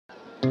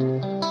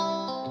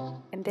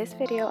In this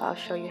video, I'll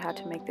show you how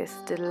to make this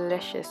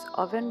delicious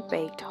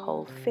oven-baked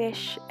whole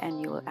fish,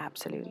 and you will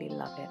absolutely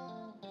love it.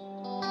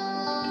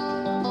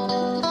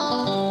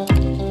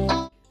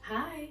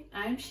 Hi,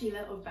 I'm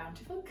Sheila of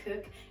Bountiful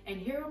Cook,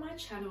 and here on my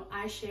channel,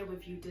 I share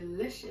with you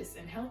delicious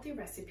and healthy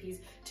recipes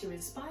to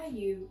inspire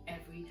you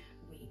every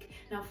week.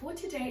 Now for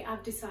today,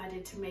 I've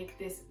decided to make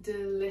this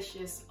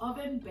delicious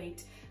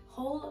oven-baked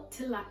whole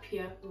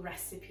tilapia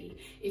recipe.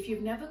 If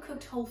you've never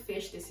cooked whole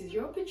fish, this is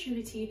your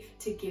opportunity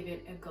to give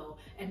it a go.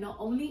 And not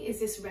only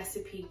is this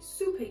recipe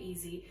super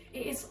easy,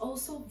 it is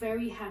also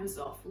very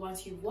hands-off.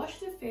 Once you've washed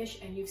the fish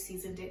and you've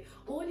seasoned it,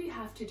 all you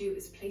have to do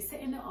is place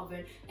it in the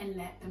oven and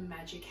let the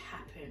magic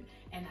happen.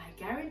 And I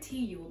guarantee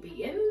you will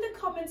be in the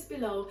comments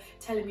below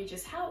telling me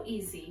just how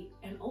easy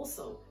and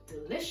also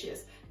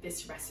delicious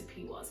this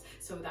recipe was.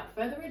 So without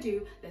further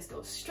ado, let's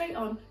go straight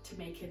on to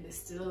making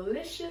this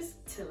delicious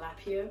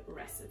tilapia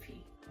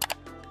recipe.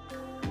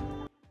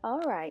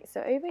 Alright,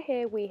 so over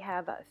here we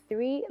have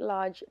 3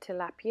 large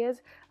tilapias.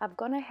 I've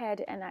gone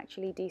ahead and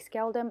actually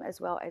descaled them as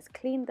well as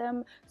cleaned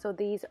them, so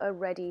these are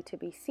ready to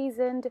be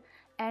seasoned.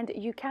 And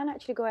you can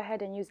actually go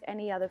ahead and use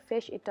any other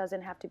fish. It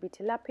doesn't have to be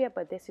tilapia,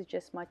 but this is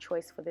just my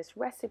choice for this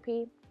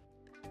recipe.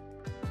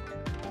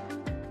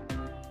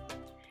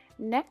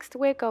 Next,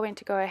 we're going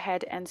to go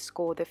ahead and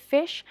score the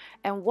fish,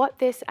 and what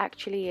this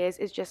actually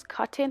is just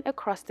cutting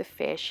across the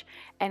fish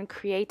and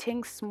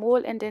creating small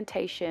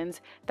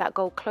indentations that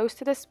go close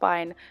to the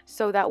spine,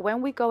 so that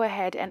when we go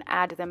ahead and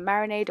add the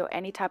marinade or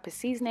any type of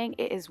seasoning,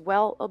 it is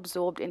well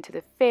absorbed into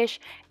the fish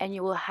and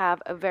you will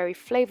have a very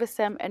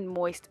flavorsome and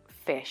moist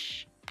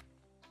fish.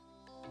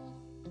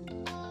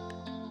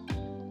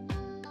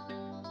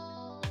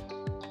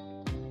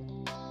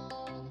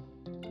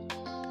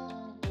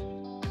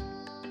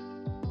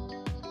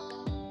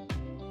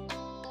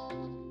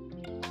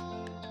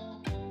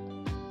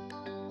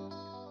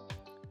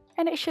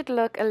 And it should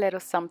look a little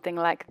something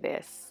like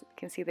this. You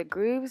can see the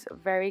grooves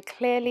very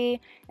clearly,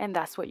 and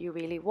that's what you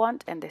really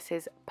want, and this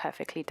is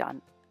perfectly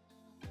done.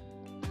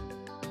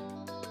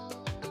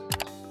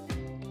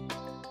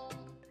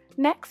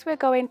 Next, we're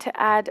going to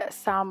add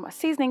some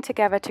seasoning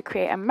together to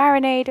create a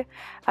marinade.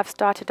 I've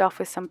started off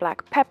with some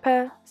black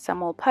pepper,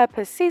 some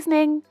all-purpose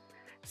seasoning,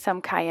 some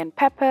cayenne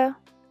pepper,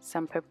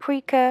 some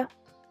paprika,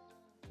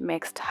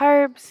 mixed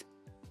herbs,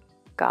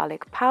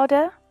 garlic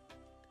powder,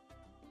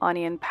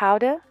 onion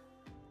powder,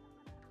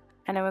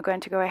 and then we're going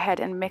to go ahead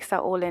and mix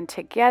that all in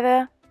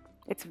together.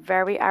 It's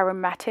very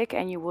aromatic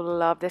and you will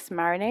love this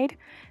marinade.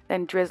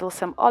 Then drizzle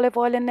some olive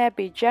oil in there.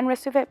 Be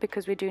generous with it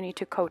because we do need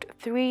to coat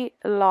 3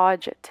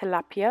 large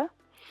tilapia.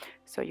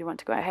 So you want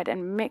to go ahead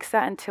and mix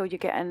that until you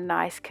get a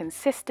nice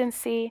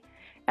consistency.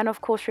 And of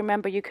course,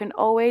 remember, you can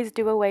always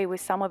do away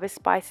with some of the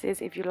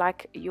spices if you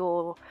like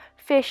your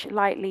fish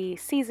lightly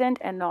seasoned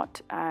and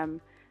not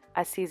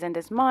as seasoned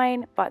as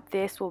mine. But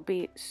this will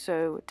be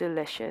so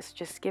delicious.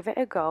 Just give it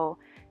a go,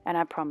 and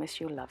I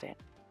promise you'll love it.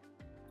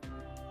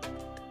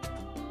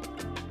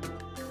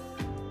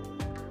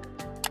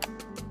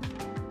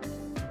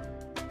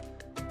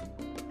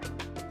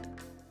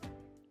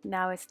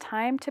 Now it's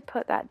time to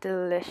put that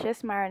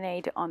delicious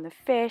marinade on the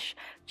fish.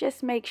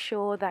 Just make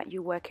sure that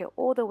you work it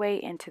all the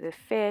way into the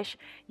fish.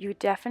 You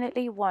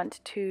definitely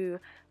want to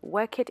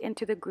work it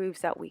into the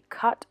grooves that we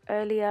cut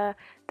earlier.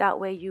 That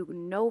way you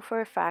know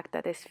for a fact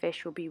that this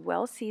fish will be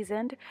well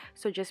seasoned.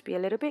 So just be a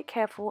little bit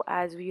careful,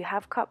 as you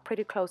have cut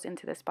pretty close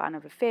into the spine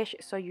of a fish,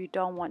 so you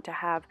don't want to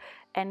have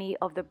any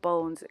of the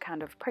bones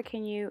kind of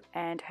pricking you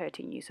and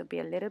hurting you. So be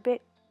a little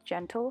bit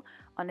gentle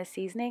on the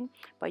seasoning,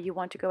 but you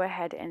want to go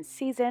ahead and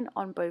season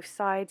on both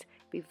sides.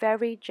 Be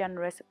very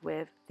generous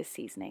with the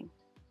seasoning.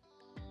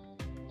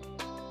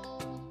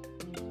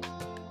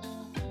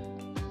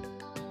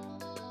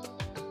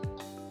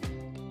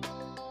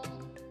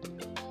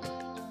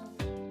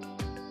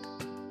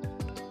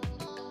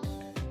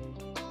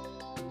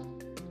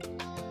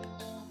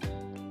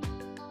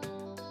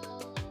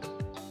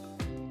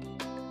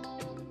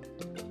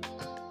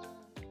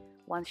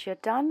 Once you're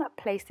done,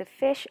 place the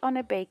fish on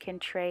a baking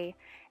tray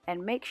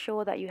and make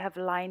sure that you have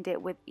lined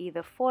it with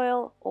either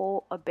foil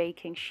or a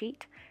baking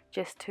sheet,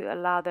 just to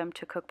allow them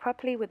to cook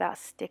properly without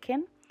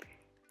sticking.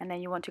 And then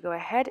you want to go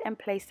ahead and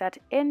place that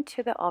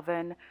into the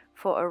oven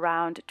for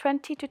around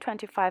 20 to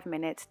 25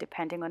 minutes,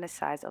 depending on the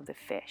size of the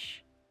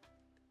fish.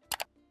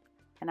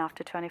 And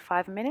after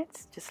 25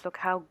 minutes, just look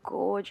how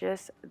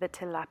gorgeous the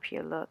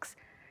tilapia looks.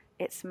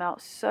 It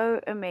smells so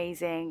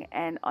amazing,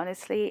 and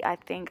honestly, I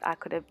think I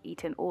could have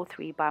eaten all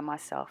 3 by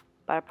myself,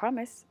 but I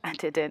promise I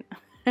didn't.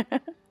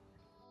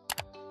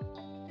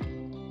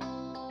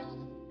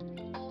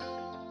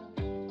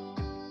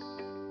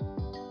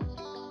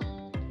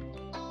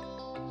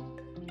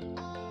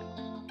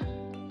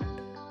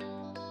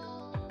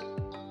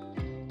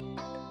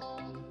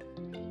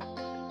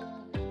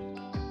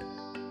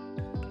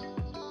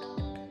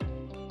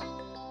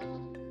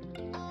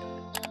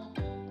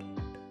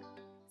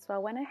 So I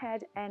went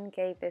ahead and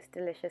gave this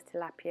delicious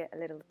tilapia a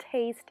little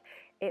taste,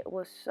 It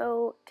was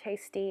so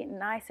tasty,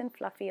 nice and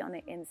fluffy on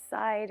the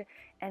inside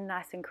and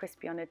nice and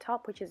crispy on the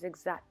top, which is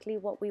exactly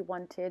what we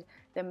wanted.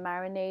 The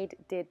marinade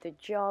did the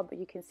job.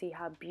 You can see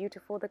how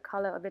beautiful the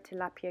color of the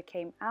tilapia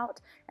came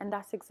out, and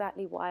that's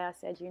exactly why I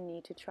said you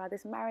need to try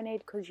this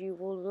marinade, because you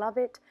will love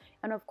it.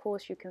 And of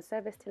course you can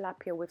serve this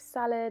tilapia with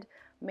salad,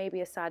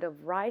 maybe a side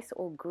of rice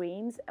or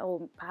greens,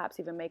 or perhaps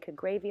even make a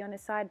gravy on the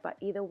side, but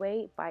either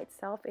way, by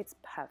itself, it's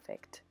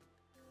perfect.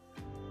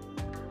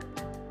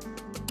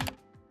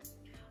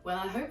 Well,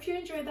 I hope you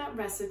enjoyed that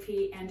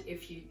recipe, and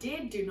if you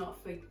did, do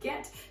not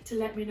forget to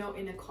let me know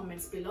in the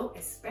comments below,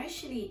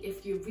 especially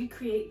if you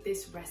recreate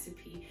this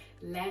recipe,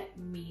 let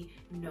me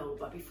know.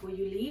 But before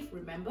you leave,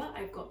 remember,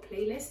 I've got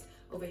playlists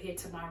over here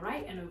to my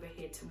right and over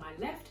here to my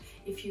left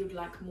if you'd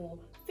like more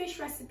fish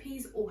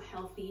recipes or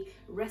healthy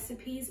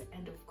recipes.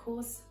 And of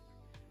course,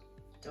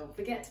 don't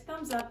forget to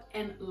thumbs up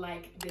and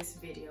like this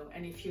video.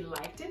 And if you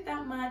liked it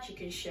that much, you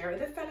can share it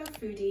with a fellow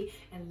foodie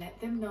and let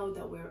them know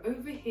that we're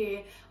over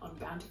here on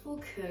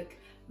Bountiful Cook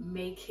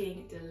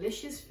making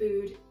delicious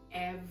food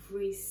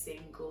every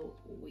single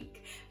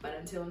week. But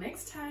until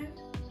next time,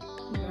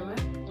 bye-bye.